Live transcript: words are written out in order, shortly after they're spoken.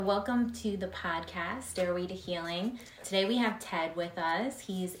Welcome to the podcast, Stairway to Healing. Today we have Ted with us.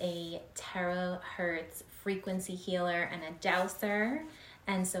 He's a Terahertz frequency healer and a dowser.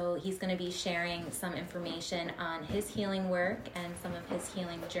 And so he's going to be sharing some information on his healing work and some of his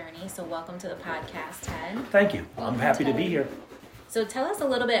healing journey. So welcome to the podcast, Ted. Thank you. Welcome, I'm happy Ted. to be here. So tell us a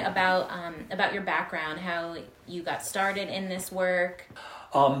little bit about your background, how you got started in this work.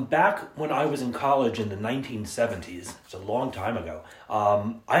 Back when I was in college in the 1970s, it's a long time ago,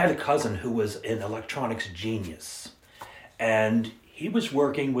 I had a cousin who was an electronics genius. And he was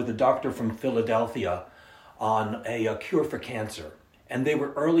working with a doctor from Philadelphia on a cure for cancer. And they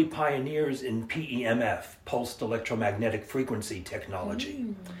were early pioneers in PEMF, pulsed electromagnetic frequency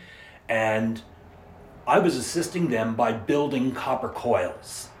technology. And I was assisting them by building copper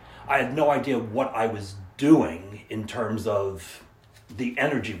coils. I had no idea what I was doing in terms of the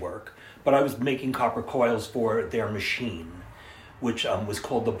energy work, but I was making copper coils for their machine, which was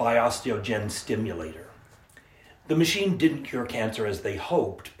called the biosteogen stimulator. The machine didn't cure cancer as they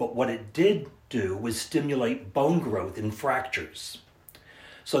hoped, but what it did do was stimulate bone growth in fractures.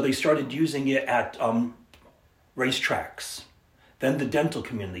 So they started using it at racetracks. Then the dental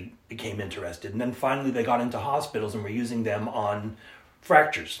community became interested, and then finally they got into hospitals and were using them on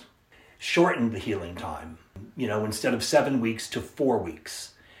fractures. Shortened the healing time, instead of 7 weeks to 4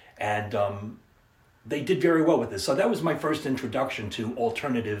 weeks. And they did very well with this. So that was my first introduction to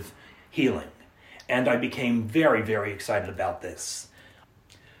alternative healing. And I became very, very excited about this.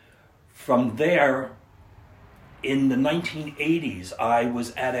 From there, in the 1980s, I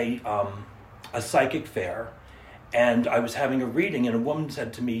was at a psychic fair, and I was having a reading, and a woman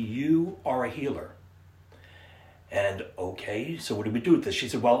said to me, "You are a healer." And okay, so what do we do with this? She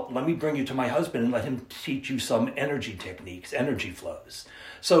said, well, let me bring you to my husband and let him teach you some energy techniques, energy flows.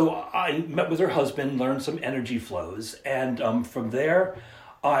 So I met with her husband, learned some energy flows, and from there,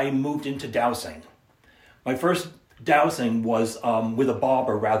 I moved into dowsing. My first dowsing was with a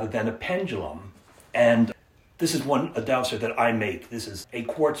bobber rather than a pendulum. And this is a dowser that I make. This is a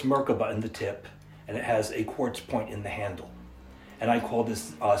quartz Merkaba in the tip, and it has a quartz point in the handle. And I call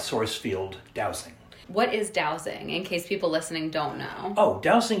this source field dowsing. What is dowsing, in case people listening don't know? Oh,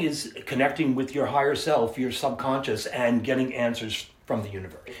 dowsing is connecting with your higher self, your subconscious, and getting answers from the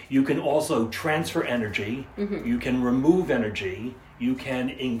universe. You can also transfer energy, You can remove energy, you can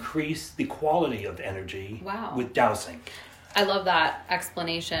increase the quality of energy with dowsing. I love that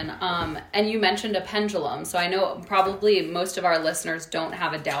explanation. And you mentioned a pendulum. So I know probably most of our listeners don't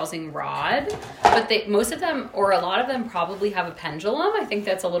have a dowsing rod, but most of them, or a lot of them, probably have a pendulum. I think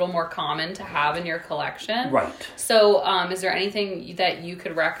that's a little more common to have in your collection. Right. So is there anything that you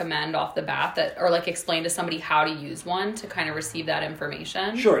could recommend off the bat or explain to somebody how to use one to kind of receive that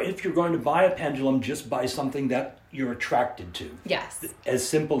information? Sure. If you're going to buy a pendulum, just buy something that you're attracted to. Yes. As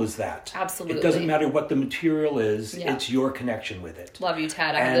simple as that. Absolutely. It doesn't matter what the material is, It's your connection with it. Love you,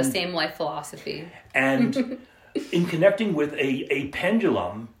 Ted. I have the same life philosophy. And in connecting with a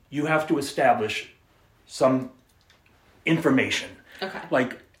pendulum, you have to establish some information. Okay.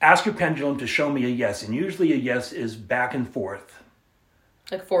 Like, ask your pendulum to show me a yes, and usually a yes is back and forth.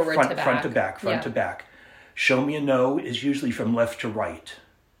 Like forward to back. Front to back. Show me a no is usually from left to right.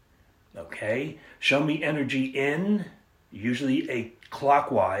 Okay? Show me energy in, usually a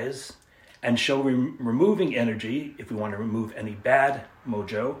clockwise, and show removing energy, if we want to remove any bad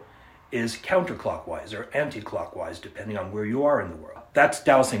mojo, is counterclockwise or anti-clockwise, depending on where you are in the world. That's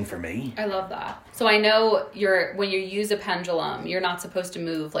dowsing for me. I love that. So I know when you use a pendulum, you're not supposed to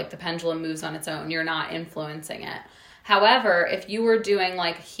move like the pendulum moves on its own. You're not influencing it. However, if you were doing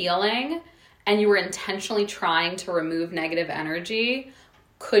healing and you were intentionally trying to remove negative energy,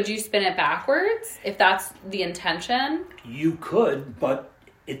 could you spin it backwards if that's the intention? You could, but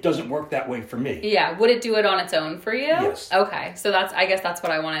it doesn't work that way for me. Yeah. Would it do it on its own for you? Yes. Okay. So I guess that's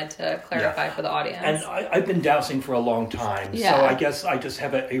what I wanted to clarify for the audience. And I've been dowsing for a long time. Yeah. So I guess I just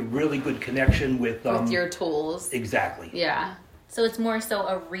have a really good connection with your tools. Exactly. Yeah. So it's more so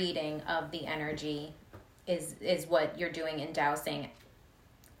a reading of the energy is what you're doing in dowsing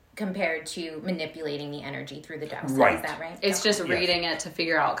compared to manipulating the energy through the dowsing. Right. Is that right? It's just reading it to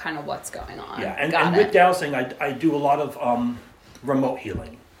figure out kind of what's going on. Yeah, and with dowsing, I do a lot of remote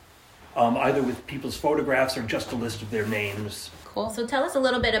healing, either with people's photographs or just a list of their names. Cool. So tell us a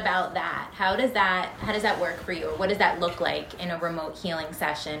little bit about that. How does that work for you? Or what does that look like in a remote healing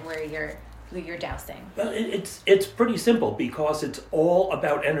session where you're dowsing? Well, it's pretty simple because it's all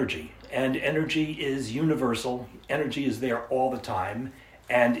about energy, and energy is universal. Energy is there all the time.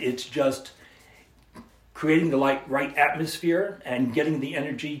 And it's just creating the right atmosphere and getting the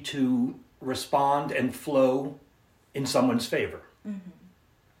energy to respond and flow in someone's favor. Mm-hmm.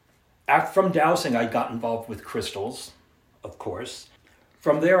 From dowsing, I got involved with crystals, of course.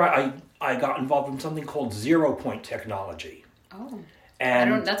 From there, I got involved in something called 0-point technology. Oh.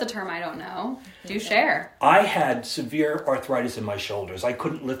 And that's a term I don't know. Do share. I had severe arthritis in my shoulders. I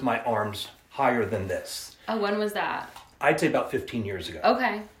couldn't lift my arms higher than this. Oh, when was that? I'd say about 15 years ago.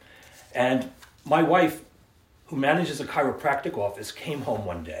 Okay. And my wife, who manages a chiropractic office, came home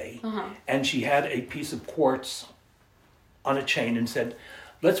one day, and she had a piece of quartz on a chain and said,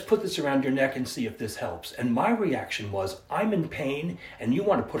 let's put this around your neck and see if this helps. And my reaction was, I'm in pain, and you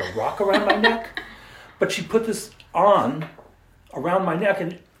want to put a rock around my neck? But she put this on around my neck,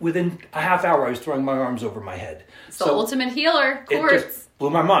 and within a half hour, I was throwing my arms over my head. It's the ultimate healer, quartz. It just blew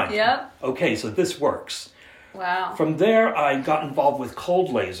my mind. Yep. Okay, so this works. Wow. From there, I got involved with cold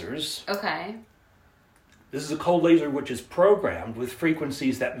lasers. Okay. This is a cold laser which is programmed with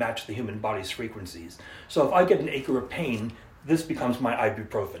frequencies that match the human body's frequencies. So if I get an ache or a pain, this becomes my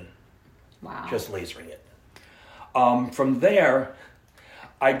ibuprofen. Wow. Just lasering it. From there,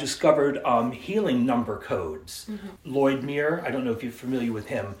 I discovered healing number codes. Lloyd Meir, I don't know if you're familiar with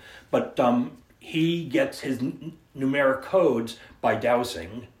him, but he gets his numeric codes by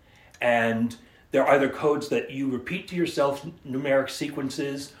dowsing, and they're either codes that you repeat to yourself, numeric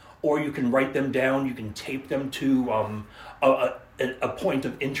sequences, or you can write them down, you can tape them to a point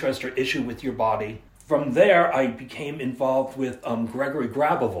of interest or issue with your body. From there, I became involved with Gregory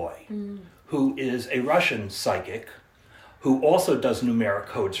Grabovoi, who is a Russian psychic, who also does numeric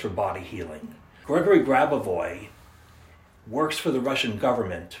codes for body healing. Gregory Grabovoi works for the Russian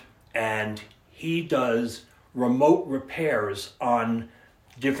government, and he does remote repairs on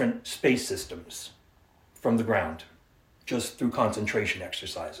different space systems from the ground, just through concentration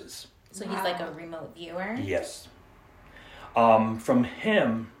exercises. So he's like a remote viewer? Yes.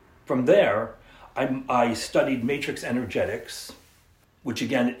 From there, I studied matrix energetics, which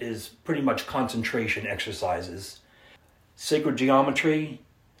again is pretty much concentration exercises, sacred geometry,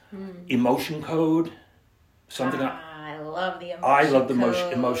 emotion code, something. I love the emotion code. I love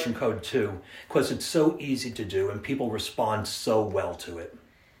the emotion code too, because it's so easy to do and people respond so well to it.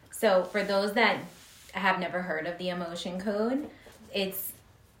 So for those that have never heard of the emotion code,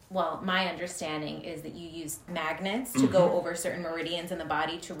 my understanding is that you use magnets to go over certain meridians in the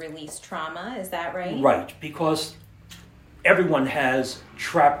body to release trauma. Is that right? Right, because everyone has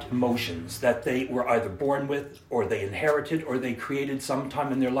trapped emotions that they were either born with, or they inherited, or they created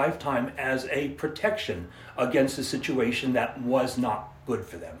sometime in their lifetime as a protection against a situation that was not good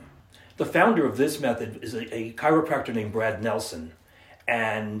for them. The founder of this method is a chiropractor named Brad Nelson,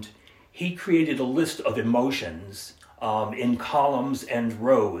 and he created a list of emotions in columns and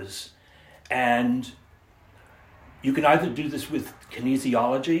rows, and you can either do this with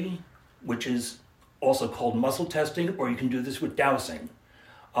kinesiology, which is also called muscle testing, or you can do this with dowsing.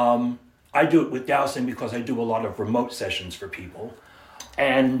 I do it with dowsing because I do a lot of remote sessions for people,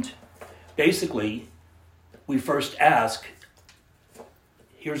 and basically we first ask,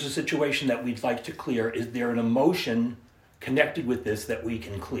 here's a situation that we'd like to clear. Is there an emotion connected with this that we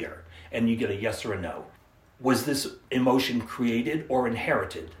can clear? And you get a yes or a no. Was this emotion created or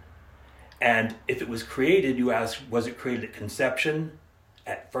inherited? And if it was created, you ask, was it created at conception,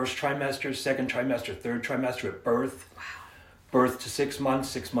 at first trimester, second trimester, third trimester, at birth? Wow. Birth to 6 months,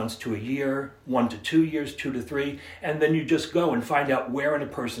 6 months to a year, 1 to 2 years, 2 to 3, and then you just go and find out where in a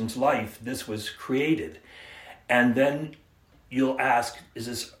person's life this was created. And then you'll ask, is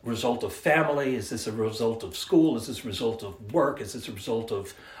this a result of family? Is this a result of school? Is this a result of work? Is this a result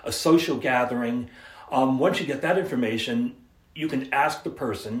of a social gathering? Once you get that information, you can ask the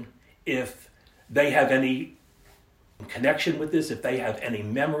person if they have any connection with this, if they have any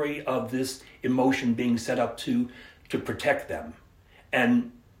memory of this emotion being set up to protect them.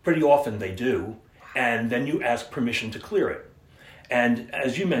 And pretty often they do. And then you ask permission to clear it. And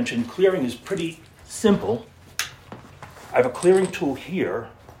as you mentioned, clearing is pretty simple. I have a clearing tool here,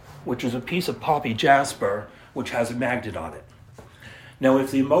 which is a piece of poppy jasper, which has a magnet on it. Now,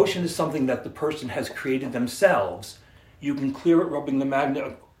 if the emotion is something that the person has created themselves, you can clear it rubbing the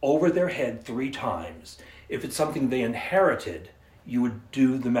magnet over their head 3 times. If it's something they inherited, you would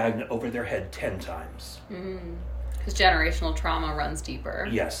do the magnet over their head 10 times. Because generational trauma runs deeper.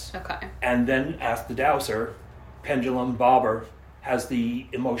 Yes. Okay. And then ask the dowser, pendulum, bobber, has the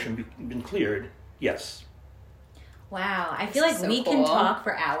emotion been cleared? Yes. Wow. I feel like So we cool. can talk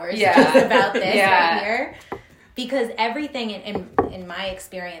for hours Yeah. just about this Yeah. right here. Because everything, in my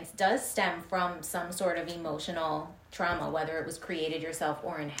experience, does stem from some sort of emotional trauma, whether it was created yourself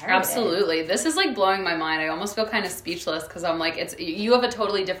or inherited. Absolutely. This is like blowing my mind. I almost feel kind of speechless because I'm like, you have a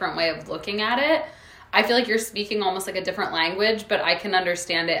totally different way of looking at it. I feel like you're speaking almost like a different language, but I can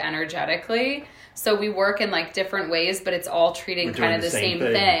understand it energetically. So we work in like different ways, but it's all treating kind of the same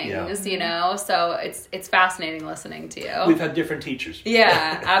things, you know? So it's fascinating listening to you. We've had different teachers.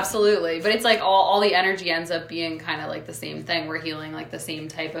 Yeah, absolutely. But it's like all the energy ends up being kind of like the same thing. We're healing like the same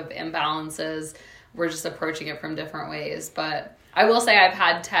type of imbalances. We're just approaching it from different ways. But I will say I've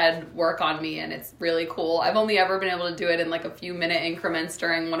had Ted work on me, and it's really cool. I've only ever been able to do it in like a few minute increments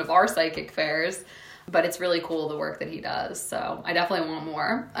during one of our psychic fairs. But it's really cool, the work that he does. So I definitely want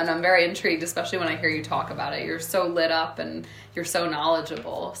more. And I'm very intrigued, especially when I hear you talk about it. You're so lit up and you're so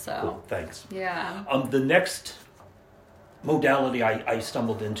knowledgeable. So Cool, thanks. Yeah. The next modality I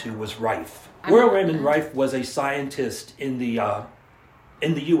stumbled into was Rife. Royal Raymond Rife was a scientist in the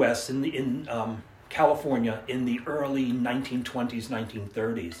U.S., in California, in the early 1920s,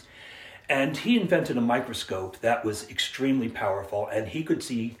 1930s. And he invented a microscope that was extremely powerful, and he could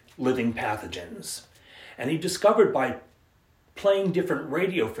see living pathogens. And he discovered by playing different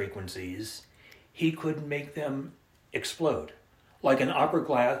radio frequencies, he could make them explode, like an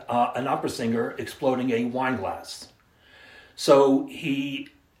opera singer exploding a wine glass. So he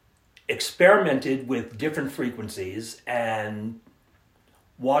experimented with different frequencies and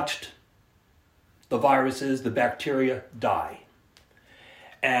watched the viruses, the bacteria die.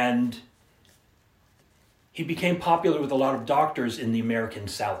 And he became popular with a lot of doctors in the American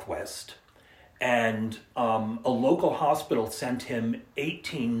Southwest. And a local hospital sent him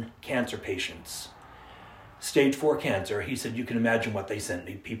 18 cancer patients, stage 4 cancer. He said, you can imagine what they sent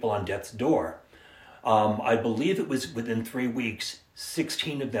me, people on death's door. I believe it was within 3 weeks,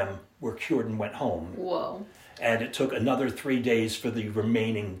 16 of them were cured and went home. Whoa. And it took another 3 days for the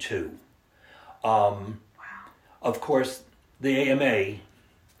remaining 2. Wow. Of course, the AMA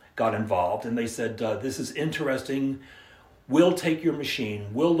got involved, and they said, this is interesting. We'll take your machine,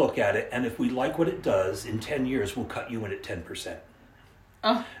 we'll look at it, and if we like what it does, in 10 years, we'll cut you in at 10%.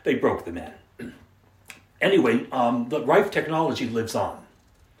 Oh. They broke the man. Anyway, the Rife technology lives on.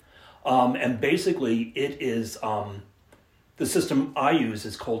 And basically, it is, the system I use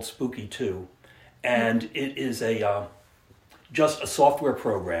is called Spooky 2, and it is just a software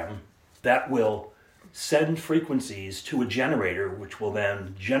program that will send frequencies to a generator, which will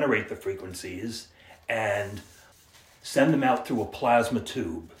then generate the frequencies and send them out through a plasma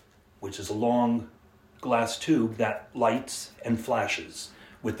tube, which is a long glass tube that lights and flashes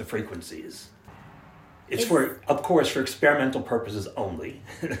with the frequencies. It's of course, for experimental purposes only,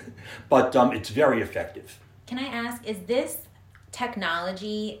 but it's very effective. Can I ask, is this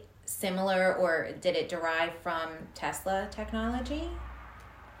technology similar, or did it derive from Tesla technology?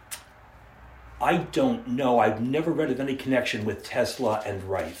 I don't know. I've never read of any connection with Tesla and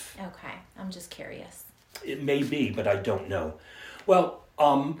Rife. Okay, I'm just curious. It may be, but I don't know. Well,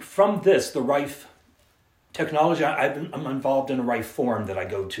 from this, the Rife technology, I'm involved in a Rife forum that I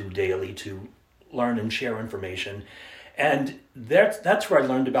go to daily to learn and share information. And that's where I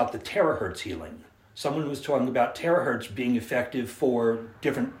learned about the Terahertz healing. Someone was talking about Terahertz being effective for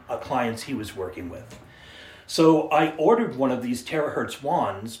different clients he was working with. So I ordered one of these Terahertz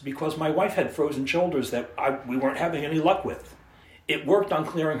wands because my wife had frozen shoulders that we weren't having any luck with. It worked on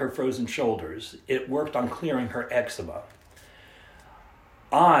clearing her frozen shoulders. It worked on clearing her eczema.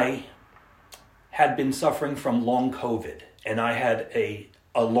 I had been suffering from long COVID, and I had a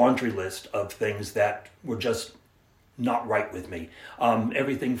laundry list of things that were just not right with me.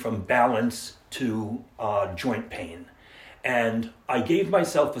 Everything from balance to joint pain. And I gave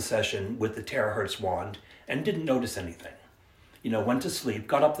myself a session with the Terahertz wand and didn't notice anything. Went to sleep,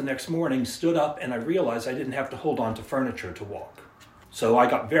 got up the next morning, stood up, and I realized I didn't have to hold on to furniture to walk. So I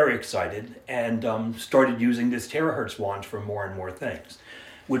got very excited and started using this Terahertz wand for more and more things,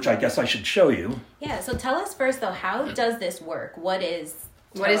 which I guess I should show you. Yeah, so tell us first, though, how does this work? What is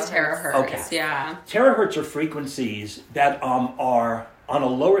Terahertz? Okay. Yeah. Terahertz are frequencies that are on a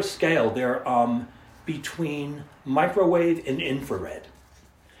lower scale. They're between microwave and infrared.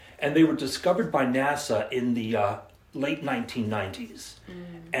 And they were discovered by NASA in the late 1990s.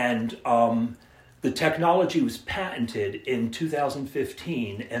 And the technology was patented in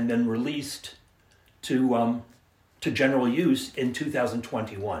 2015 and then released to general use in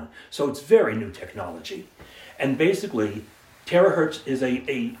 2021. So it's very new technology. And basically, Terahertz is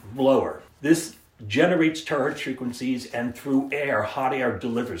a blower. This generates terahertz frequencies, and through air, hot air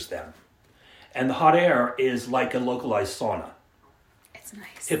delivers them. And the hot air is like a localized sauna. It's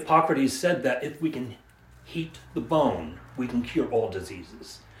nice. Hippocrates said that if we can heat the bone, we can cure all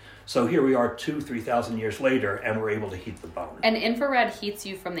diseases. So here we are 3,000 years later, and we're able to heat the bone. And infrared heats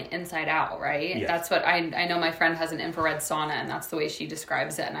you from the inside out, right? Yes. That's what I know. My friend has an infrared sauna, and that's the way she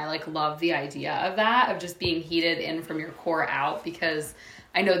describes it. And I love the idea of that, of just being heated in from your core out, because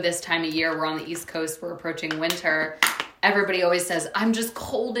I know this time of year, we're on the East Coast, we're approaching winter. Everybody always says, I'm just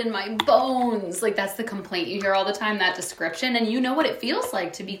cold in my bones. Like, that's the complaint you hear all the time, that description. And you know what it feels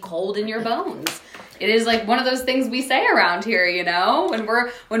like to be cold in your bones. It is like one of those things we say around here, you know,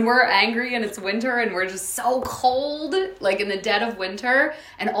 when we're angry and it's winter and we're just so cold, like in the dead of winter,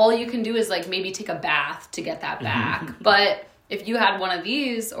 and all you can do is like maybe take a bath to get that back. But if you had one of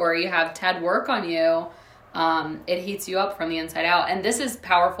these, or you have Ted work on you, it heats you up from the inside out. And this is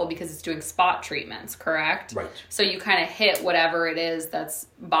powerful because it's doing spot treatments, correct? Right. So you kind of hit whatever it is that's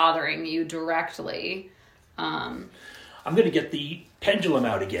bothering you directly. I'm going to get the pendulum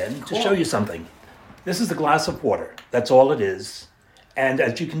out again to show you something. This is a glass of water. That's all it is. And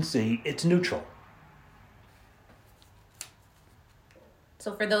as you can see, it's neutral.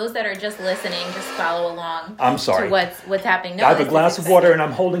 So for those that are just listening, just follow along. I'm sorry. To what's happening. No, I have a glass of water, and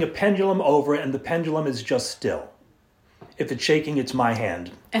I'm holding a pendulum over it, and the pendulum is just still. If it's shaking, it's my hand.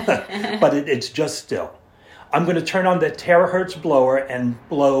 But it's just still. I'm going to turn on the Terahertz blower and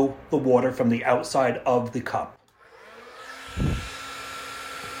blow the water from the outside of the cup.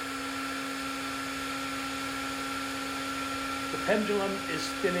 The pendulum is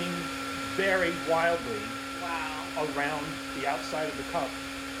spinning very wildly around the outside of the cup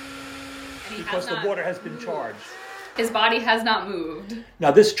because the water has been charged. His body has not moved.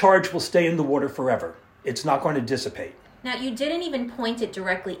 Now this charge will stay in the water forever. It's not going to dissipate. Now, you didn't even point it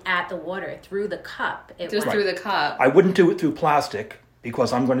directly at the water, through the cup. Just through the cup. I wouldn't do it through plastic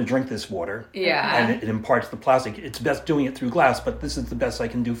because I'm going to drink this water. Yeah. And it imparts the plastic. It's best doing it through glass, but this is the best I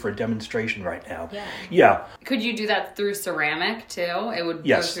can do for a demonstration right now. Yeah. Could you do that through ceramic too? It would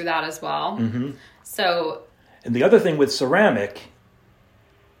go through that as well. Mm-hmm. So. And the other thing with ceramic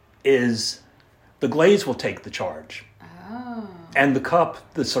is the glaze will take the charge. Oh. And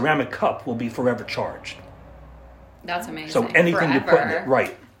the ceramic cup will be forever charged. That's amazing. So anything you put in it,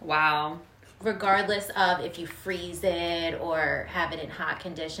 right. Wow. Regardless of if you freeze it or have it in hot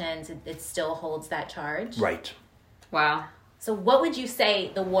conditions, it still holds that charge? Right. Wow. So what would you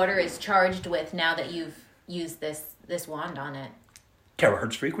say the water is charged with now that you've used this wand on it?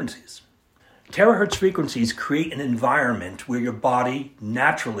 Terahertz frequencies. Terahertz frequencies create an environment where your body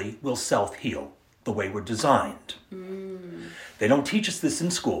naturally will self-heal the way we're designed. They don't teach us this in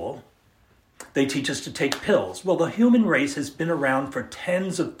school. They teach us to take pills. Well, the human race has been around for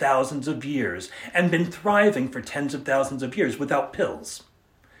tens of thousands of years and been thriving for tens of thousands of years without pills.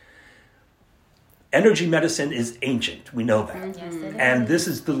 Energy medicine is ancient. We know that. Yes, it is. And this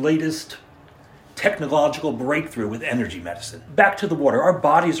is the latest technological breakthrough with energy medicine. Back to the water. Our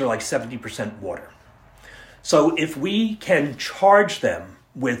bodies are like 70% water. So if we can charge them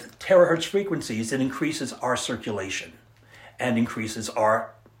with terahertz frequencies, it increases our circulation and increases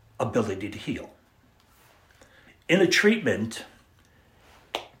our ability to heal. In a treatment,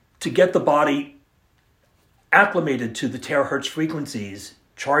 to get the body acclimated to the terahertz frequencies,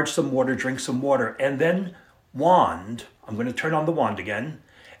 charge some water, drink some water, and then wand, I'm going to turn on the wand again,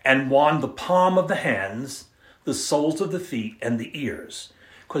 and wand the palm of the hands, the soles of the feet, and the ears.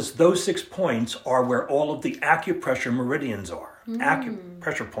 Because those 6 points are where all of the acupressure meridians are,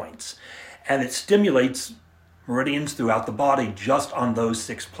 acupressure points. And it stimulates meridians throughout the body just on those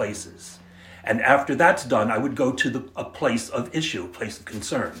 6 places. And after that's done, I would go to a place of issue, a place of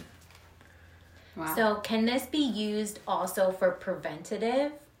concern. Wow. So can this be used also for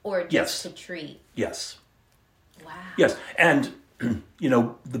preventative or just to treat? Yes. Wow. Yes. And, you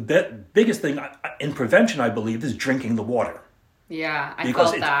know, the biggest thing in prevention, I believe, is drinking the water. Yeah, I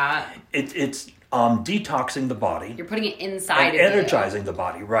felt that. It's detoxing the body. You're putting it inside of you. And energizing the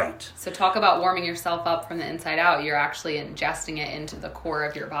body, right. So talk about warming yourself up from the inside out. You're actually ingesting it into the core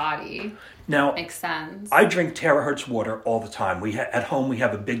of your body. Now, makes sense. I drink Terahertz water all the time. At home, we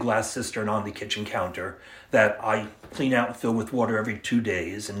have a big glass cistern on the kitchen counter that I clean out and fill with water every 2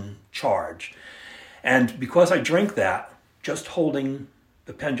 days and charge. And because I drink that, just holding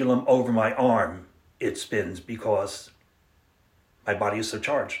the pendulum over my arm, it spins because my body is so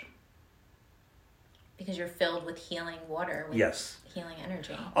charged. Because you're filled with healing water, with healing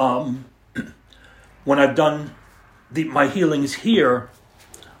energy. When I've done my healings here,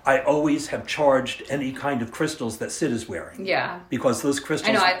 I always have charged any kind of crystals that Sid is wearing. Yeah. Because those crystals...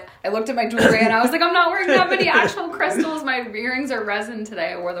 I know, I looked at my jewelry and I was like, I'm not wearing that many actual crystals. My earrings are resin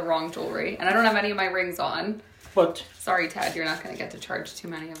today. I wore the wrong jewelry. And I don't have any of my rings on. But... Sorry, Ted, you're not going to get to charge too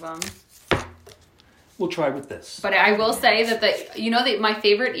many of them. we'll try with this. But I will say that my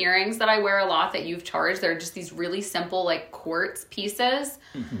favorite earrings that I wear a lot that you've charged, they're just these really simple like quartz pieces.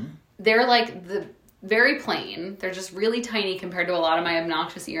 Mm-hmm. They're like very plain. They're just really tiny compared to a lot of my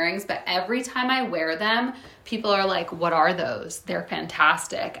obnoxious earrings. But every time I wear them, people are like, what are those? They're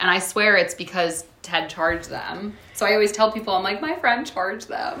fantastic. And I swear it's because Ted charged them. So I always tell people, I'm like, my friend charged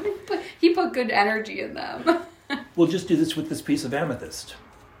them. He put good energy in them. We'll just do this with this piece of amethyst.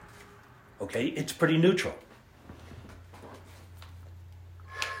 Okay, it's pretty neutral.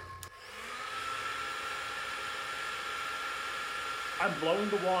 I'm blowing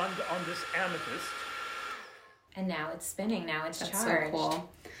the wand on this amethyst. And now it's spinning. Now it's That's charged. So cool.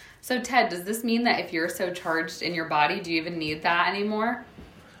 So Ted, does this mean that if you're so charged in your body, do you even need that anymore?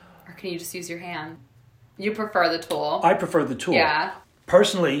 Or can you just use your hand? You prefer the tool? I prefer the tool. Yeah.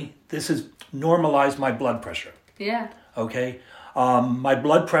 Personally, this has normalized my blood pressure. Yeah. Okay. My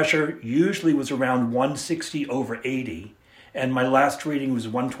blood pressure usually was around 160/80, and my last reading was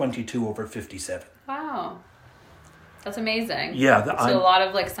 122/57. Wow. That's amazing. Yeah. So a lot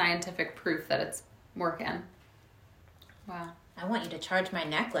of like scientific proof that it's working. Wow. I want you to charge my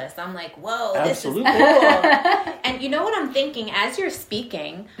necklace. I'm like, whoa, Absolutely. this is cool. And you know what I'm thinking as you're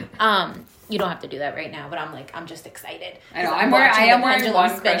speaking? You don't have to do that right now, but I'm just excited. I know. I am wearing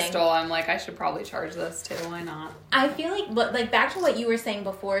one crystal. I'm like, I should probably charge this too. Why not? I feel like back to what you were saying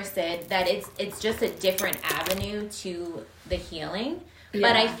before, Sid, that it's just a different avenue to the healing. Yeah.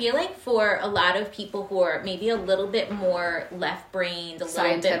 But I feel like for a lot of people who are maybe a little bit more left-brained, a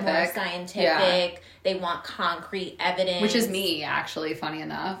little bit more scientific, they want concrete evidence. Which is me, actually, funny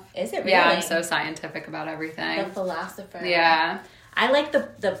enough. Is it really? Yeah, I'm so scientific about everything. The philosopher. Yeah. I like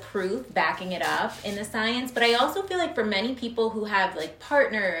the proof backing it up in the science, but I also feel like for many people who have like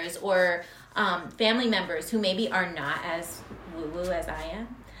partners or family members who maybe are not as woo-woo as I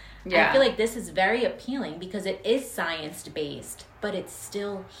am, yeah. I feel like this is very appealing because it is science-based, but it's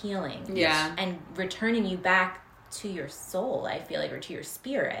still healing. Yeah. And returning you back to your soul, I feel like, or to your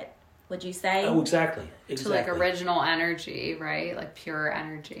spirit, would you say? Oh, exactly. To like original energy, right? Like pure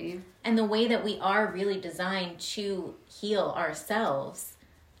energy. And the way that we are really designed to heal ourselves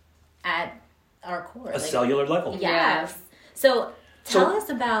at our core. A cellular level. Yes. Yeah. So tell us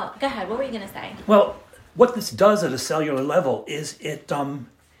about, go ahead, what were you going to say? Well, what this does at a cellular level is it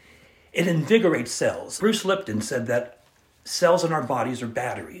invigorates cells. Bruce Lipton said that cells in our bodies are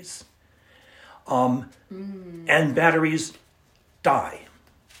batteries. And batteries die.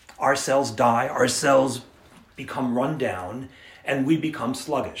 Our cells die, our cells become run down, and we become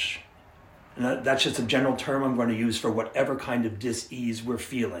sluggish. And that's just a general term I'm going to use for whatever kind of dis-ease we're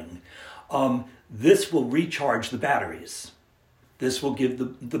feeling. This will recharge the batteries. This will give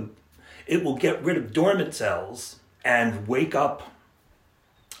it will get rid of dormant cells and wake up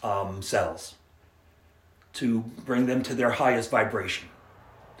cells to bring them to their highest vibration,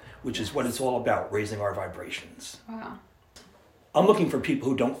 which is what it's all about, raising our vibrations. Wow. I'm looking for people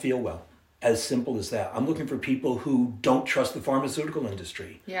who don't feel well. As simple as that. I'm looking for people who don't trust the pharmaceutical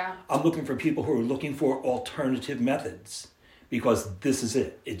industry. Yeah. I'm looking for people who are looking for alternative methods because this is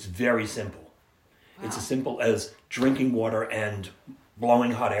it. It's very simple. Wow. It's as simple as drinking water and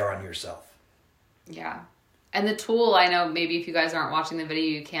blowing hot air on yourself. Yeah. And the tool, I know maybe if you guys aren't watching the video,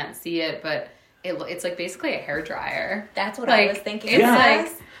 you can't see it, but it's like basically a hair dryer. That's what I was thinking. It's like,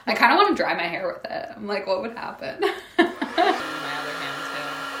 I kind of want to dry my hair with it. I'm like, what would happen? My other hand too.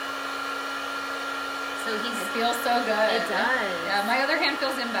 So it feels so good. It does. Yeah, my other hand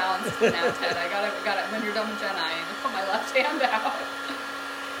feels imbalanced now, Ted. I got it. When you're done with Jenna, I put my left hand out.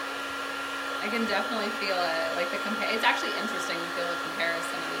 I can definitely feel it. Like it's actually interesting to feel the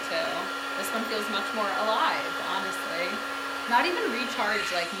comparison of the two. This one feels much more alive, honestly. Not even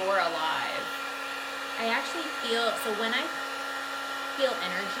recharged, like more alive. I actually feel, so when I feel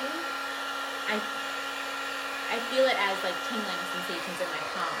energy, I feel it as like tingling sensations in my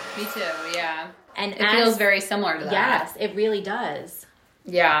palms. Me too, yeah. And it feels very similar to that. Yes, it really does.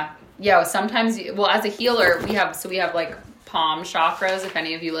 Yeah. Yeah, sometimes, as a healer, we have like palm chakras, if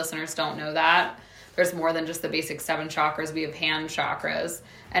any of you listeners don't know that. There's more than just the basic 7 chakras. We have hand chakras.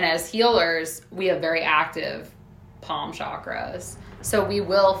 And as healers, we have very active palm chakras. So we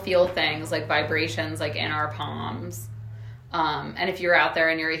will feel things like vibrations like in our palms. And if you're out there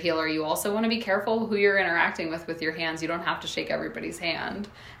and you're a healer, you also want to be careful who you're interacting with your hands. You don't have to shake everybody's hand.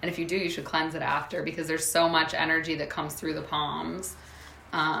 And if you do, you should cleanse it after because there's so much energy that comes through the palms.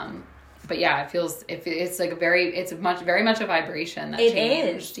 But yeah, it's like very much a vibration that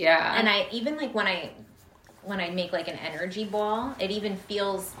changed. Is. Yeah. And I even like when I make like an energy ball, it even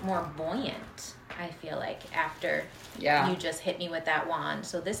feels more buoyant. I feel like, after Yeah. you just hit me with that wand.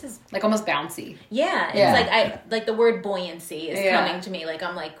 So this is Like almost bouncy. yeah. It's Yeah. like the word buoyancy is Yeah. coming to me. Like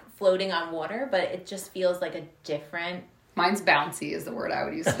I'm like floating on water, but it just feels like a different. Mine's bouncy is the word I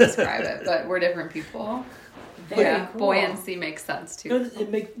would use to describe it, but we're different people. Very cool. Buoyancy makes sense too.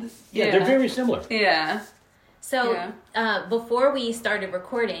 They're very similar. Yeah. So before we started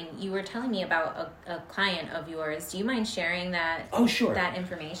recording, you were telling me about a client of yours. Do you mind sharing that? Oh, sure. That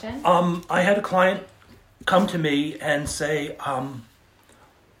information. I had a client come to me and say,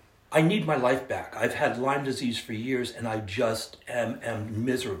 I need my life back. I've had Lyme disease for years and I just am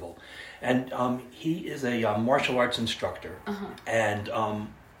miserable. And he is a martial arts instructor and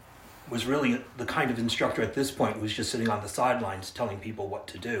was really the kind of instructor at this point who was just sitting on the sidelines telling people what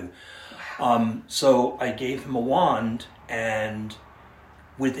to do. So I gave him a wand, and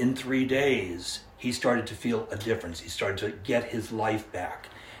within 3 days, he started to feel a difference. He started to get his life back.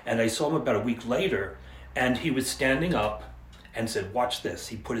 And I saw him about a week later, and he was standing up and said, watch this.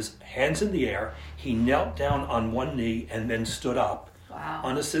 He put his hands in the air, he knelt down on one knee, and then stood up. Wow.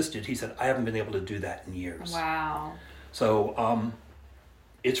 Unassisted. He said, I haven't been able to do that in years. Wow. So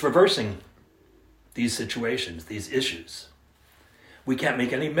it's reversing these situations, these issues. We can't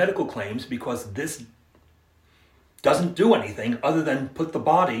make any medical claims because this doesn't do anything other than put the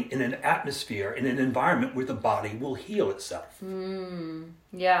body in an atmosphere, in an environment where the body will heal itself.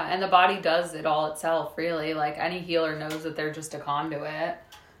 Yeah, and the body does it all itself, really. Like, any healer knows that they're just a conduit,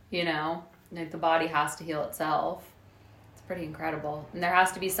 you know? Like, the body has to heal itself. It's pretty incredible. And there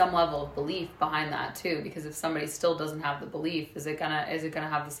has to be some level of belief behind that, too, because if somebody still doesn't have the belief, is it gonna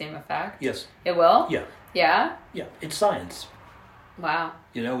have the same effect? Yes. It will? Yeah. Yeah? Yeah, it's science. Wow.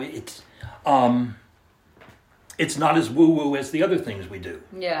 You know, it's not as woo-woo as the other things we do.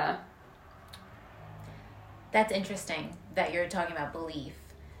 Yeah. That's interesting that you're talking about belief,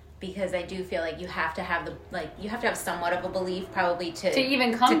 because I do feel like you have to have somewhat of a belief probably to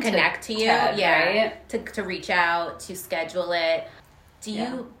even come to connect to you. TED, yeah. right? To reach out, to schedule it. Do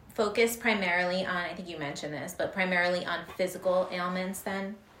you focus primarily on, I think you mentioned this, but primarily on physical ailments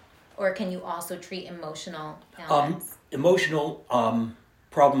then? Or can you also treat emotional ailments? Emotional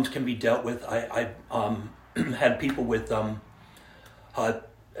problems can be dealt with. I had people with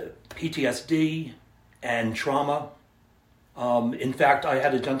PTSD and trauma. In fact, I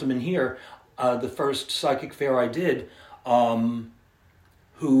had a gentleman here, the first psychic fair I did,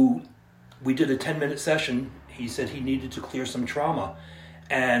 who we did a 10-minute session. He said he needed to clear some trauma.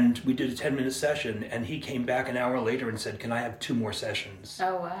 And we did a 10-minute session, and he came back an hour later and said, can I have 2 more sessions?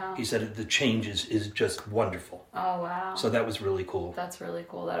 Oh, wow. He said the change is just wonderful. Oh, wow. So that was really cool. That's really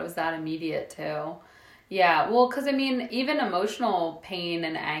cool that it was that immediate, too. Yeah, well, because, I mean, even emotional pain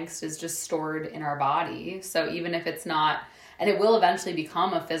and angst is just stored in our body. So even if it's not, and it will eventually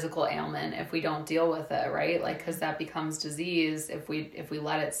become a physical ailment if we don't deal with it, right? Like, because that becomes disease if we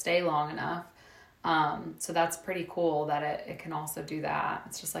let it stay long enough. So that's pretty cool that it can also do that.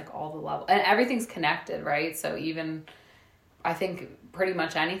 It's just like all the level, and everything's connected, right? So even, I think pretty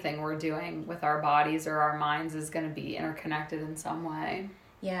much anything we're doing with our bodies or our minds is going to be interconnected in some way.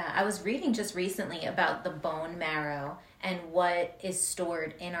 Yeah, I was reading just recently about the bone marrow, and what is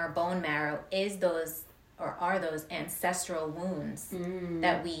stored in our bone marrow are those ancestral wounds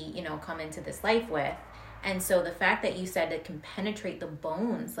that we, come into this life with. And so the fact that you said it can penetrate the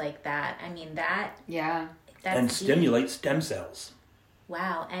bones like that, I mean, that's and stimulate stem cells.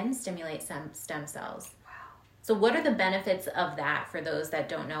 Wow, and stimulate some stem cells. Wow. So what are the benefits of that for those that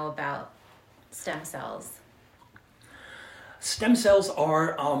don't know about stem cells? Stem cells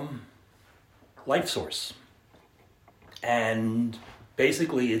are life source. And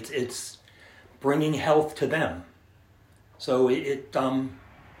basically it's bringing health to them. So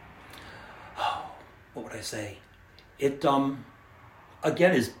what would I say? It,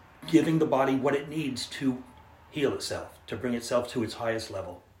 again, is giving the body what it needs to heal itself, to bring itself to its highest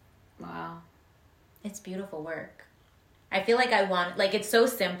level. Wow. It's beautiful work. I feel like it's so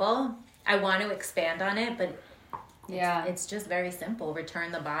simple. I want to expand on it, but it's just very simple.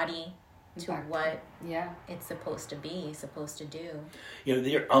 Return the body to what it's supposed to be, supposed to do.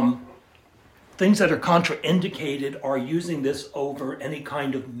 There things that are contraindicated are using this over any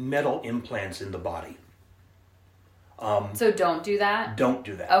kind of metal implants in the body. So don't do that? Don't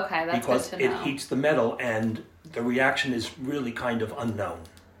do that. Okay, that's because good to know. it heats the metal and the reaction is really kind of unknown.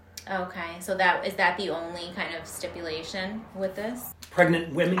 Okay, so is that the only kind of stipulation with this?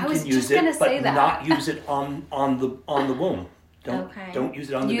 Pregnant women can use it, but not use it on the womb. Don't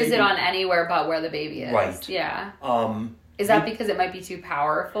use it on the baby. Use it on anywhere but where the baby is. Right. Yeah. Is that because it might be too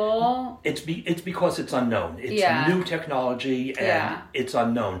powerful? It's because it's unknown. It's new technology and it's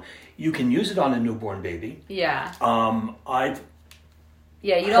unknown. You can use it on a newborn baby. Yeah. I've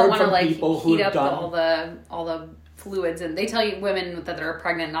Yeah, you don't want to like who heat have up all the fluids, and they tell you women that are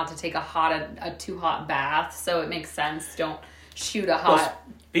pregnant not to take a too hot bath. So it makes sense. Don't shoot a hot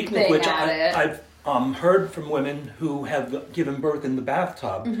speaking thing of which, at it. I've heard from women who have given birth in the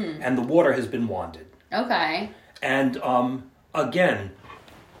bathtub, and the water has been wanded. Okay. And again,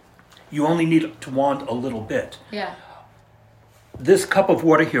 you only need to wand a little bit. Yeah. This cup of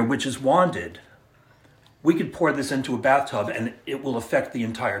water here, which is wanded, we could pour this into a bathtub and it will affect the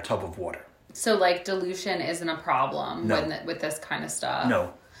entire tub of water. So like dilution isn't a problem with this kind of stuff?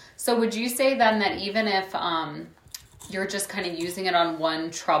 No. So would you say then that even if you're just kind of using it on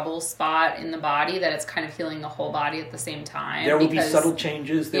one trouble spot in the body, that it's kind of healing the whole body at the same time? There will be subtle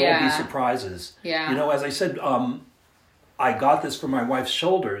changes. There will be surprises. Yeah. You know, as I said, I got this for my wife's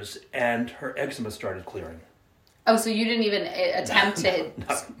shoulders and her eczema started clearing. Oh, so you didn't even attempt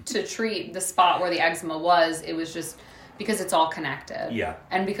to treat the spot where the eczema was. It was just because it's all connected. Yeah.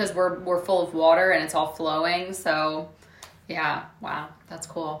 And because we're full of water and it's all flowing. So, yeah. Wow. That's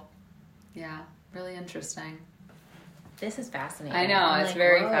cool. Yeah. Really interesting. This is fascinating. I know. I'm it's like,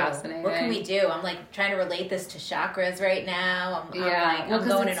 very whoa, fascinating. What can we do? I'm like trying to relate this to chakras right now. Yeah. I'm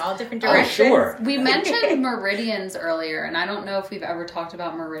going in all different directions. Oh, sure. We mentioned meridians earlier, and I don't know if we've ever talked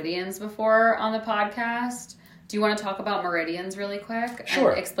about meridians before on the podcast. Do you want to talk about meridians really quick?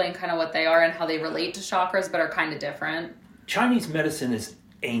 Sure. And explain kind of what they are and how they relate to chakras, but are kind of different? Chinese medicine is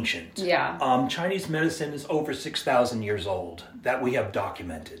ancient. Yeah. Chinese medicine is over 6,000 years old that we have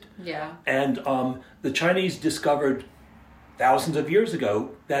documented. Yeah. And the Chinese discovered thousands of years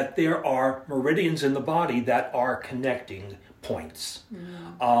ago that there are meridians in the body that are connecting points.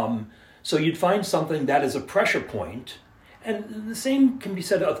 So you'd find something that is a pressure point, and the same can be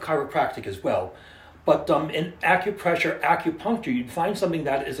said of chiropractic as well. But in acupressure, acupuncture, you'd find something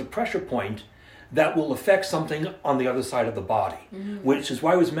that is a pressure point that will affect something on the other side of the body, which is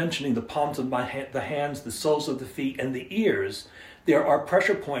why I was mentioning the palms of the hands, the soles of the feet, and the ears. There are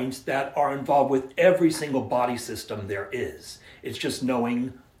pressure points that are involved with every single body system there is. It's just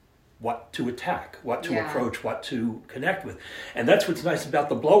knowing what to attack, what to approach, what to connect with. And that's what's nice about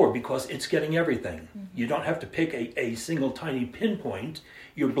the blower, because it's getting everything. You don't have to pick a single tiny pinpoint.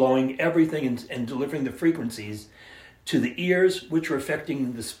 You're blowing everything and delivering the frequencies to the ears, which are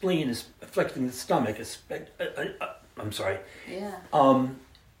affecting the spleen, is affecting the stomach,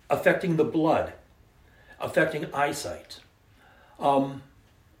 affecting the blood, affecting eyesight.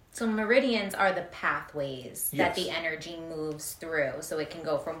 So meridians are the pathways that Yes. the energy moves through. So it can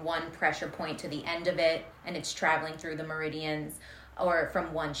go from one pressure point to the end of it, and it's traveling through the meridians, or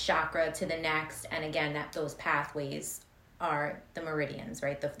from one chakra to the next. And again, those pathways are the meridians,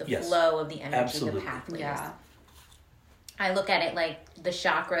 right? The Yes. flow of the energy, Absolutely. the pathways. Yeah. I look at it like the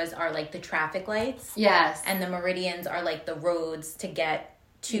chakras are like the traffic lights. Yes. And the meridians are like the roads to get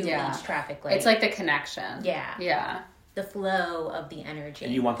to each traffic light. It's like the connection. Yeah. Yeah. The flow of the energy.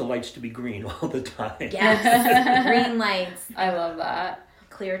 And you want the lights to be green all the time. Yes. Green lights, I love that.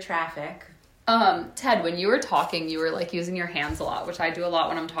 clear traffic. Ted, when you were talking, you were like using your hands a lot, which I do a lot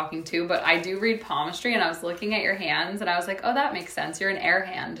when I'm talking too, but I do read palmistry, and I was looking at your hands and I was like, oh, that makes sense. You're an air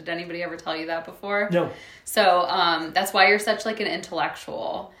hand. Did anybody ever tell you that before? No. So, that's why you're such like an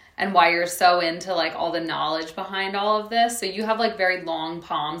intellectual, and why you're so into like all the knowledge behind all of this. So you have like very long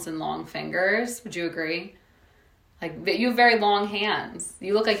palms and long fingers. Would you agree? Like, you have very long hands.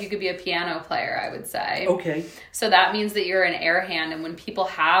 You look like you could be a piano player, I would say. Okay. So that means that you're an air hand, and when people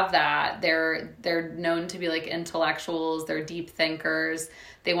have that, they're known to be like intellectuals, they're deep thinkers.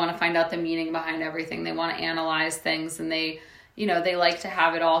 They want to find out the meaning behind everything. They want to analyze things, and they like to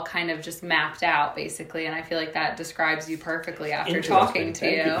have it all kind of just mapped out, basically. And I feel like that describes you perfectly after talking to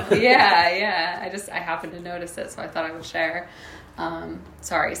you. Yeah. I happened to notice it, so I thought I would share.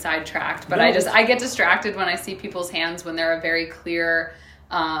 Sorry, sidetracked, but No. I get distracted when I see people's hands when they're a very clear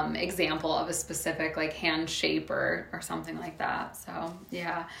example of a specific like hand shape or something like that. So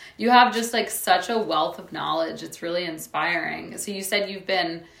yeah, you have just like such a wealth of knowledge. It's really inspiring. So you said you've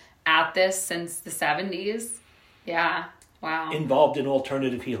been at this since the 70s. Yeah. Wow. Involved in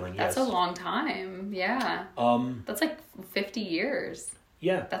alternative healing, yes. That's a long time. Yeah. That's like 50 years.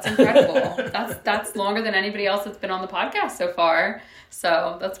 Yeah. That's incredible. that's longer than anybody else that's been on the podcast so far.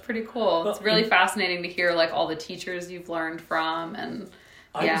 So that's pretty cool. It's really fascinating to hear like all the teachers you've learned from, and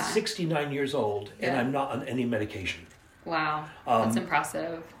I'm 69 years old, and I'm not on any medication. Wow. That's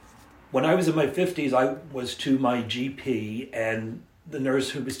impressive. When I was in my 50s, I was to my GP, and the nurse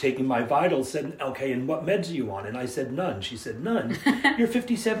who was taking my vitals said, okay, and what meds are you on? And I said, none. She said, none? You're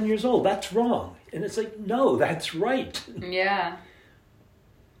 57 years old. That's wrong. And it's like, no, that's right. Yeah.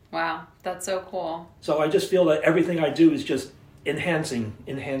 Wow, that's so cool. So I just feel that everything I do is just enhancing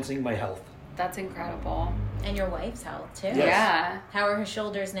my health. That's incredible. And your wife's health, too. Yes. Yeah. How are her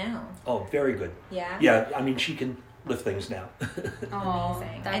shoulders now? Oh, very good. Yeah? Yeah, I mean, she can lift things now. Oh,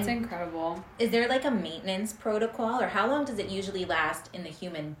 Amazing. that's And incredible. is there like a maintenance protocol, or how long does it usually last in the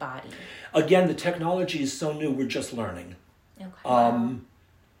human body? Again, the technology is so new, we're just learning. Okay.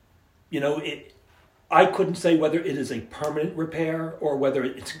 You know, I couldn't say whether it is a permanent repair or whether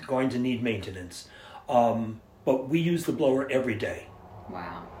it's going to need maintenance. But we use the blower every day.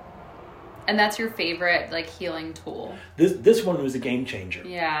 Wow. And that's your favorite, like, healing tool? This one was a game changer.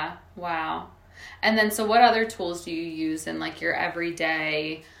 Yeah. Wow. And then, so what other tools do you use in, like, your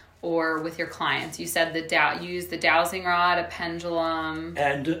everyday or with your clients? You said you use the dowsing rod, a pendulum.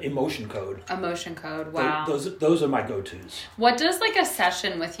 And emotion code. Emotion code, wow. Those are my go-tos. What does, like, a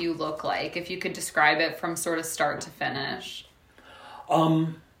session with you look like, if you could describe it from sort of start to finish?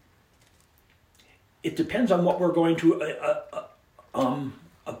 It depends on what we're going to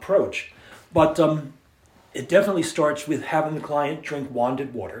approach. But it definitely starts with having the client drink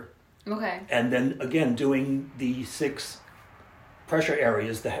wanded water. Okay. And then, again, doing the 6 pressure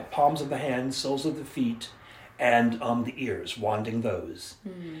areas, the palms of the hands, soles of the feet, and the ears, wanding those.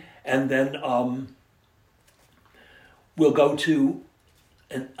 Mm-hmm. And then we'll go to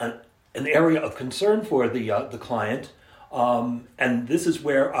an area of concern for the client, and this is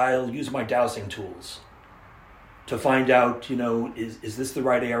where I'll use my dowsing tools to find out, you know, is this the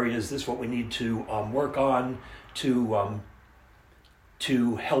right area? Is this what we need to work on to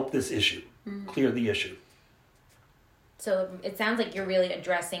help this issue, clear the issue? So it sounds like you're really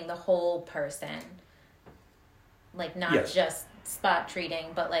addressing the whole person, like not Yes. just spot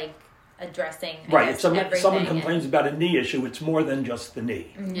treating, but like addressing Right. If someone everything complains about a knee issue, it's more than just the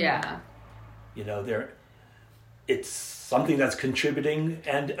knee. Mm-hmm. Yeah. You know, it's something that's contributing,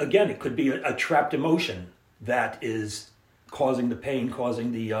 and again, it could be a trapped emotion that is causing the pain,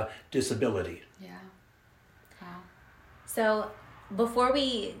 causing the disability. Yeah. Wow. So before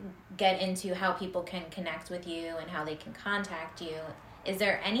we get into how people can connect with you and how they can contact you, is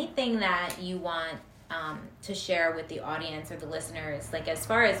there anything that you want to share with the audience or the listeners, like as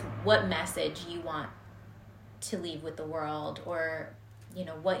far as what message you want to leave with the world, or, you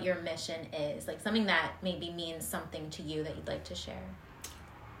know, what your mission is, like something that maybe means something to you that you'd like to share?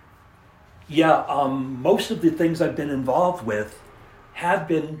 Yeah, most of the things I've been involved with have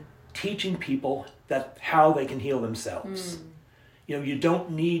been teaching people that how they can heal themselves. You know, you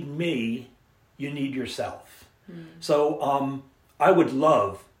don't need me, you need yourself. So I would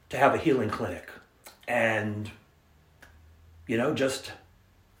love to have a healing clinic and, you know, just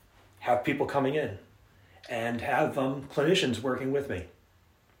have people coming in and have clinicians working with me.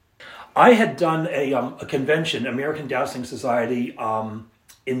 I had done a convention, American Dousing Society,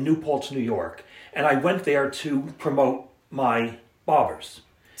 in New Paltz, New York, and I went there to promote my bobbers.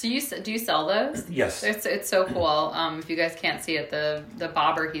 So do you sell those? Yes. It's so cool. If you guys can't see it, the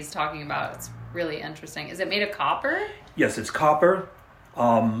bobber he's talking about, it's really interesting. Is it made of copper? Yes, it's copper,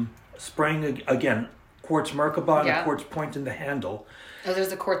 spring, again, quartz Merkaba, and a quartz point in the handle. Oh,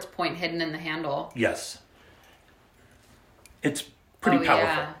 there's a quartz point hidden in the handle. Yes. It's pretty powerful.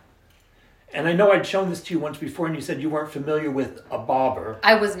 Yeah. And I know I'd shown this to you once before, and you said you weren't familiar with a bobber.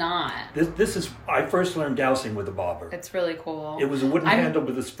 I was not. This is, I first learned dowsing with a bobber. It's really cool. It was a wooden handle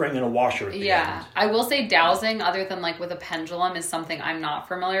with a spring and a washer at the end. I will say dowsing, other than like with a pendulum, is something I'm not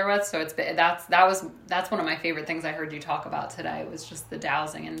familiar with. So that's one of my favorite things I heard you talk about today, was just the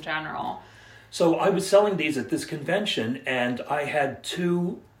dowsing in general. So I was selling these at this convention, and I had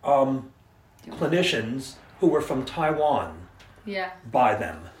 2 clinicians who were from Taiwan buy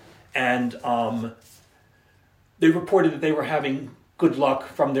them. And they reported that they were having good luck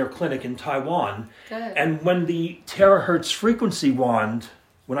from their clinic in Taiwan. Good. And when the Terahertz frequency wand,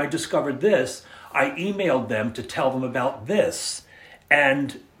 when I discovered this, I emailed them to tell them about this.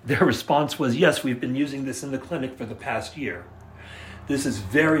 And their response was, yes, we've been using this in the clinic for the past year. This is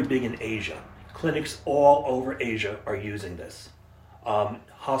very big in Asia. Clinics all over Asia are using this.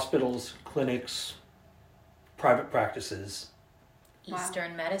 Hospitals, clinics, private practices.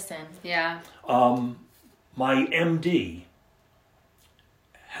 Eastern medicine. Yeah. My MD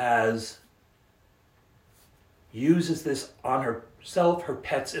uses this on herself, her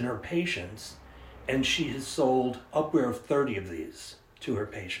pets, and her patients, and she has sold upward of 30 of these to her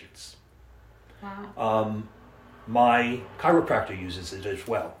patients. Wow. My chiropractor uses it as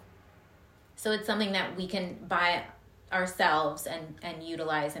well. So it's something that we can buy ourselves and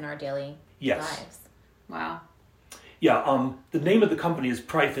utilize in our daily lives. Wow. Yeah, the name of the company is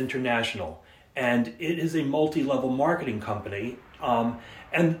Prife International, and it is a multi-level marketing company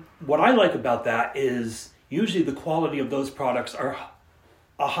And what I like about that is usually the quality of those products are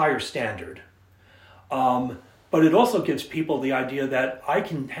a higher standard. But it also gives people the idea that I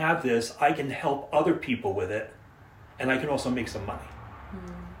can have this, I can help other people with it, and I can also make some money.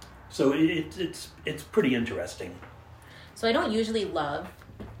 So it's pretty interesting. So I don't usually love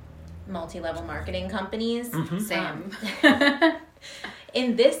multi-level marketing companies. Same.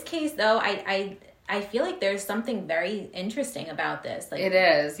 In this case, though, I feel like there's something very interesting about this. Like, It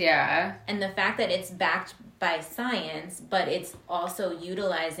is, yeah. and the fact that it's backed by science, but it's also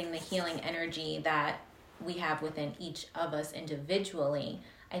utilizing the healing energy that we have within each of us individually.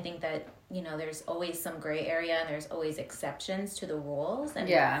 I think that, there's always some gray area and there's always exceptions to the rules. And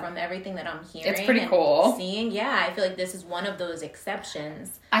from everything that I'm hearing, it's pretty and cool. Seeing, I feel like this is one of those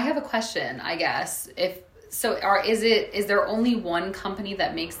exceptions. I have a question, I guess. Is there only one company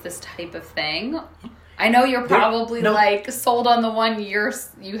that makes this type of thing? I know you're probably sold on the one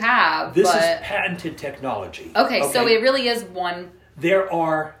you have. This is patented technology. Okay, so it really is one. There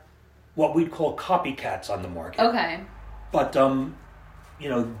are what we'd call copycats on the market. Okay. But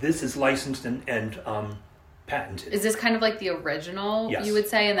this is licensed and patented. Is this kind of like the original, Yes. you would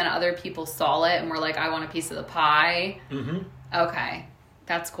say, and then other people saw it and were like, I want a piece of the pie? Mm-hmm. Okay.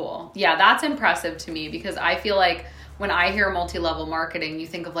 That's cool. Yeah, that's impressive to me because I feel like when I hear multi-level marketing, you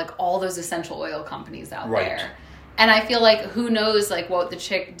think of like all those essential oil companies out there. And I feel like who knows like what the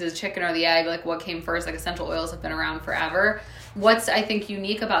chicken or the egg, like what came first, like essential oils have been around forever. What's I think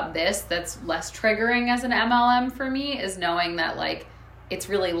unique about this that's less triggering as an MLM for me is knowing that like it's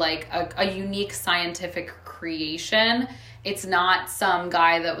really like a unique scientific creation. It's not some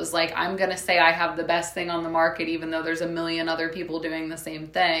guy that was like, I'm going to say I have the best thing on the market, even though there's a million other people doing the same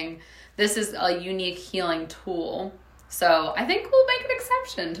thing. This is a unique healing tool. So I think we'll make an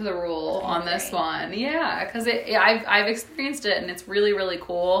exception to the rule on this one. Yeah, because I've experienced it and it's really, really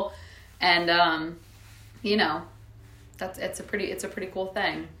cool. And, it's a pretty cool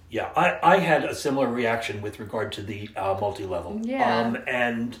thing. Yeah, I had a similar reaction with regard to the multi-level. Yeah.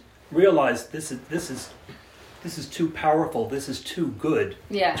 And realized this is too powerful. This is too good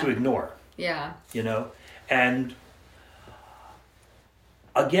to ignore. Yeah. And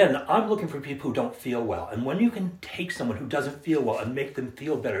again, I'm looking for people who don't feel well. And when you can take someone who doesn't feel well and make them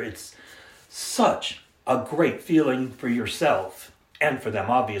feel better, it's such a great feeling for yourself and for them,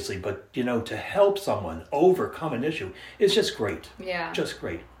 obviously. But, to help someone overcome an issue is just great. Yeah. Just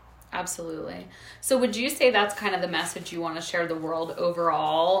great. Absolutely. So would you say that's kind of the message you want to share the world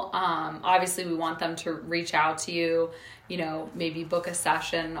overall? Obviously, we want them to reach out to you, maybe book a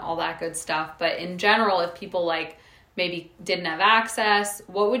session, all that good stuff. But in general, if people like maybe didn't have access,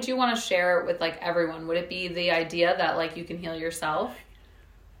 what would you want to share with like everyone? Would it be the idea that like you can heal yourself?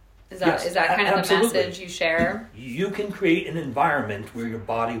 Is that kind of absolutely. the message you share? You can create an environment where your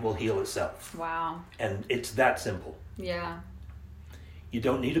body will heal itself. Wow. And it's that simple. Yeah. You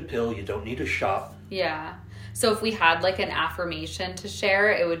don't need a pill. You don't need a shot. Yeah. So if we had like an affirmation to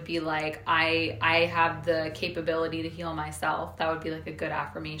share, it would be like, I have the capability to heal myself. That would be like a good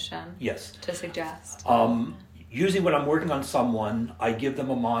affirmation. Yes. To suggest. Usually when I'm working on someone, I give them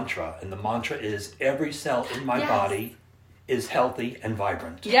a mantra. And the mantra is every cell in my body is healthy and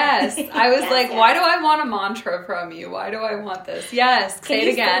vibrant. Yes. I was why do I want a mantra from you? Why do I want this? Yes. Say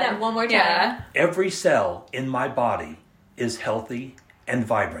it again. Say that one more time? Yeah. Every cell in my body is healthy and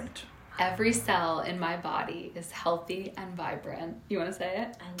vibrant. Every cell in my body is healthy and vibrant. You want to say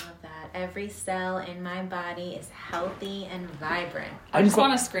it? I love that. Every cell in my body is healthy and vibrant. I just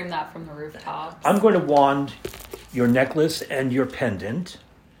want to scream that from the rooftops. I'm going to wand your necklace and your pendant,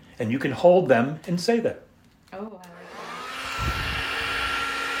 and you can hold them and say that. Oh, I like that.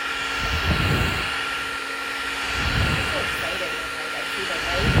 I'm so excited when I see the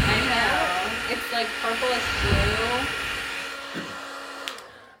light. I know. It's like purplish blue.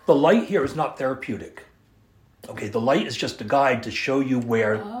 The light here is not therapeutic. Okay, the light is just a guide to show you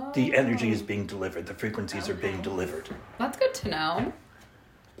where the energy is being delivered, the frequencies are being delivered. That's good to know.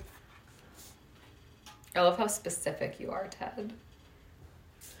 I love how specific you are, Ted.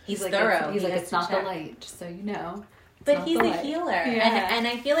 He's like, thorough. He's He like, has it's to not check. the light, just so you know. But he's a healer. Yeah. And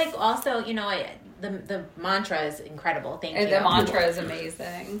I feel like also, the mantra is incredible. Thank you. The mantra is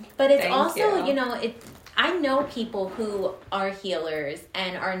amazing. But it's Thank also, you. I know people who are healers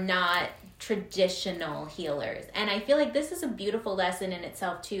and are not traditional healers. And I feel like this is a beautiful lesson in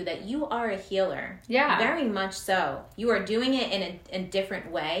itself too, that you are a healer. Yeah. Very much so. You are doing it in a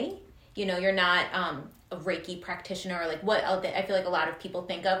different way. You're not a Reiki practitioner or like what I feel like a lot of people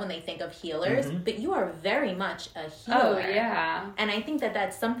think of when they think of healers, but you are very much a healer. Oh, yeah. And I think that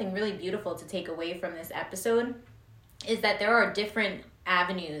that's something really beautiful to take away from this episode. is that there are different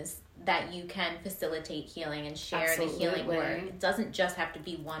avenues that you can facilitate healing and share the healing work. It doesn't just have to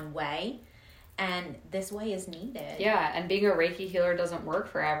be one way, and this way is needed. Yeah, and being a Reiki healer doesn't work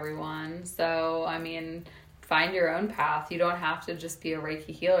for everyone. So, I mean, find your own path. You don't have to just be a Reiki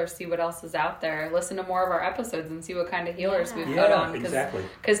healer. See what else is out there. Listen to more of our episodes and see what kind of healers we've put on. Exactly.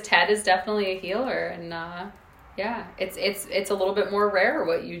 Because Ted is definitely a healer, and it's a little bit more rare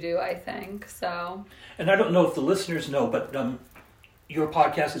what you do, I think. So. And I don't know if the listeners know, but your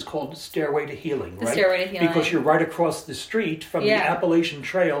podcast is called Stairway to Healing, right? Stairway to Healing. Because you're right across the street from the Appalachian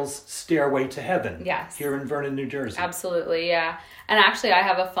Trail's Stairway to Heaven. Yes. Here in Vernon, New Jersey. Absolutely, yeah. And actually, I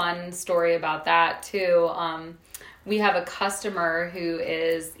have a fun story about that, too. We have a customer who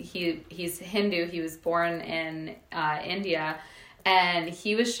he's Hindu. He was born in India. And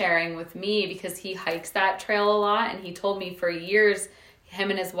he was sharing with me because he hikes that trail a lot. And he told me for years,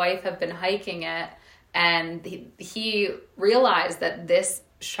 him and his wife have been hiking it. And he realized that this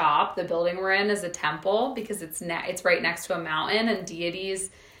shop, the building we're in, is a temple because it's right next to a mountain, and deities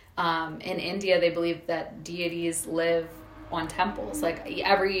in India, they believe that deities live on temples. Like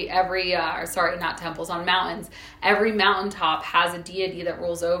not temples, on mountains. Every mountaintop has a deity that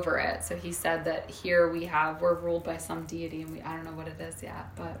rules over it. So he said that here we're ruled by some deity, and I don't know what it is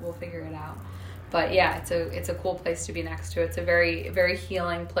yet, but we'll figure it out. But yeah, it's a cool place to be next to. It's a very, very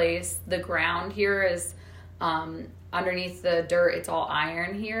healing place. The ground here is underneath the dirt. It's all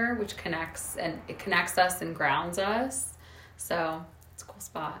iron here, which connects us and grounds us. So it's a cool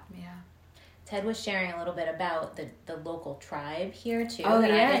spot. Yeah. Ted was sharing a little bit about the local tribe here too. Oh,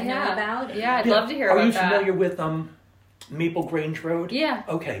 that yeah, I didn't know about. Yeah, I'd love to hear about that. Are you familiar with Maple Grange Road? Yeah.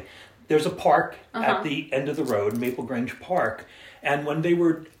 Okay. There's a park at the end of the road, Maple Grange Park. And when they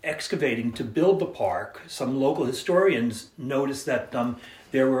were excavating to build the park, some local historians noticed that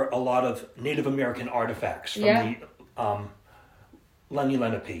there were a lot of Native American artifacts from the Lenni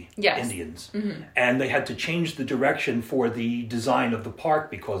Lenape Indians. Mm-hmm. And they had to change the direction for the design of the park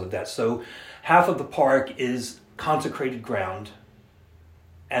because of that. So half of the park is consecrated ground,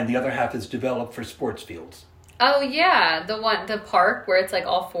 and the other half is developed for sports fields. Oh yeah, the park where it's like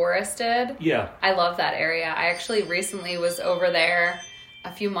all forested. Yeah. I love that area. I actually recently was over there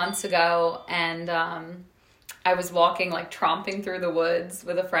a few months ago, and I was walking, like tromping through the woods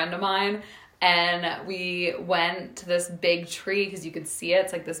with a friend of mine, and we went to this big tree because you could see it.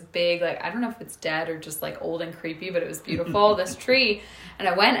 It's like this big, like, I don't know if it's dead or just like old and creepy, but it was beautiful, this tree. And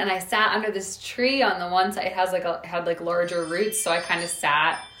I went and I sat under this tree on the one side. It had larger roots, so I kind of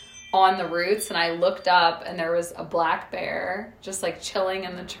sat on the roots, and I looked up, and there was a black bear just like chilling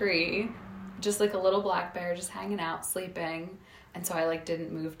in the tree, just like a little black bear just hanging out, sleeping. And so I like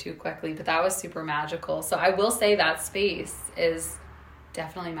didn't move too quickly, but that was super magical. So I will say that space is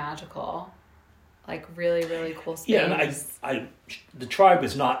definitely magical, like really, really cool space. Yeah, and the tribe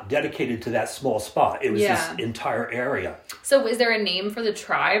is not dedicated to that small spot. It was this entire area. So is there a name for the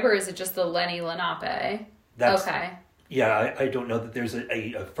tribe, or is it just the Lenni Lenape? Okay. Yeah, I don't know that there's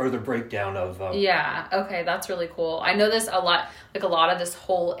a further breakdown of... Yeah, okay, that's really cool. I know this a lot, like a lot of this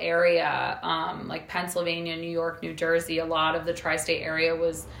whole area, like Pennsylvania, New York, New Jersey, a lot of the tri-state area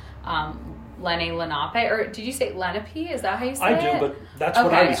was Lenni Lenape, or did you say Lenape? Is that how you say it? I do, but that's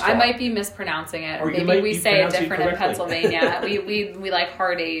what I was taught. I might be mispronouncing it. Or maybe we say it different in Pennsylvania. we like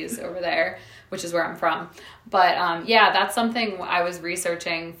hard A's over there, which is where I'm from. But that's something I was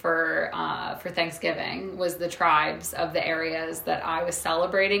researching for Thanksgiving, was the tribes of the areas that I was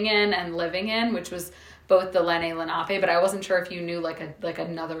celebrating in and living in, which was both the Lenni Lenape, but I wasn't sure if you knew like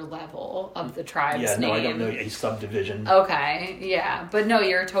another level of the tribe's name. I don't know a subdivision. Okay, yeah, but no,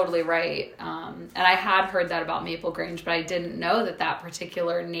 you're totally right. And I had heard that about Maple Grange, but I didn't know that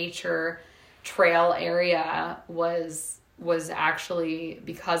particular nature trail area was actually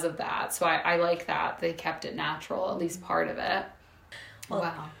because of that. So I like that they kept it natural, at least part of it. Well,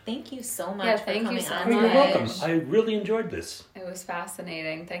 wow. Thank you so much for coming on. You're welcome. I really enjoyed this. It was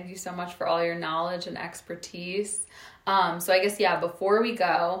fascinating. Thank you so much for all your knowledge and expertise. So I guess, before we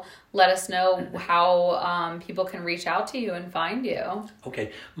go, let us know how people can reach out to you and find you.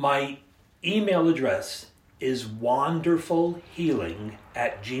 Okay. My email address is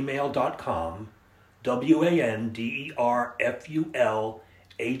wanderfulhealing@gmail.com.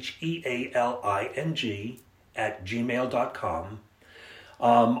 wanderfulhealing@gmail.com.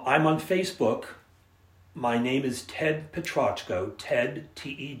 I'm on Facebook. My name is Ted Petrochko. Ted,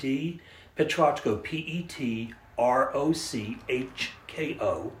 T-E-D, Petrochko, Petrochko.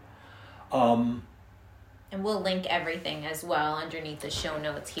 And we'll link everything as well underneath the show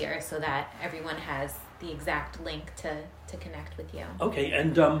notes here so that everyone has the exact link to connect with you. Okay,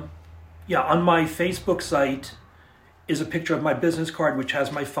 and on my Facebook site, is a picture of my business card, which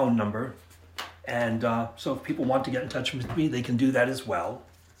has my phone number. And so if people want to get in touch with me, they can do that as well.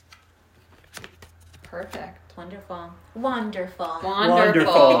 Perfect. Wonderful. Wonderful.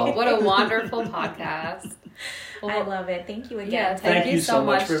 What a wonderful podcast. I love it. Thank you again. Yeah, thank you so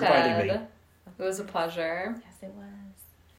much for inviting me. It was a pleasure. Yes, it was.